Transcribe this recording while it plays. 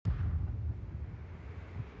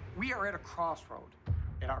We are at a crossroad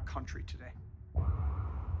in our country today.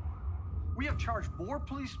 We have charged more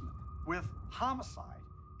policemen with homicide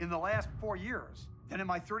in the last 4 years than in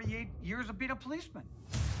my 38 years of being a policeman.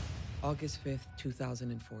 August 5th,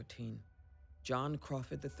 2014. John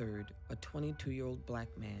Crawford III, a 22-year-old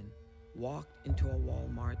black man, walked into a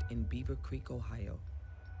Walmart in Beaver Creek, Ohio,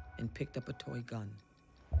 and picked up a toy gun.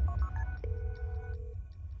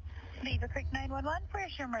 Beaver Creek 911,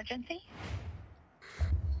 where's your emergency?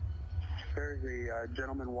 There's a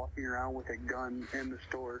gentleman walking around with a gun in the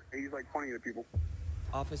store. He's like pointing at people.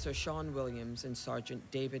 Officer Sean Williams and Sergeant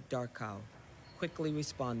David Darkow quickly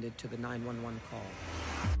responded to the 911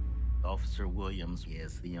 call. Officer Williams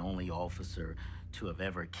is the only officer to have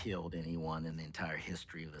ever killed anyone in the entire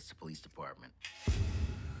history of this police department.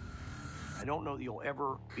 I don't know that you'll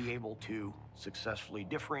ever be able to successfully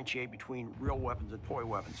differentiate between real weapons and toy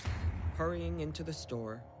weapons. Hurrying into the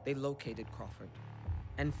store, they located Crawford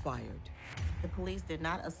and fired. The police did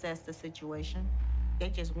not assess the situation. They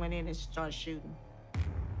just went in and started shooting.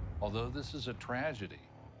 Although this is a tragedy,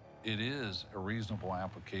 it is a reasonable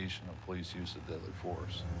application of police use of deadly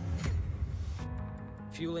force.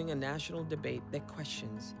 Fueling a national debate that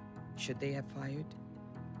questions, should they have fired?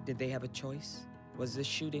 Did they have a choice? Was this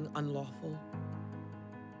shooting unlawful?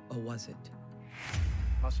 Or was it?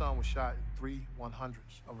 My son was shot in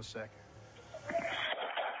 3/100ths of a second.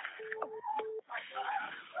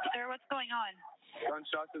 Sir, what's going on?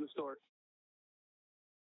 Gunshots in the store.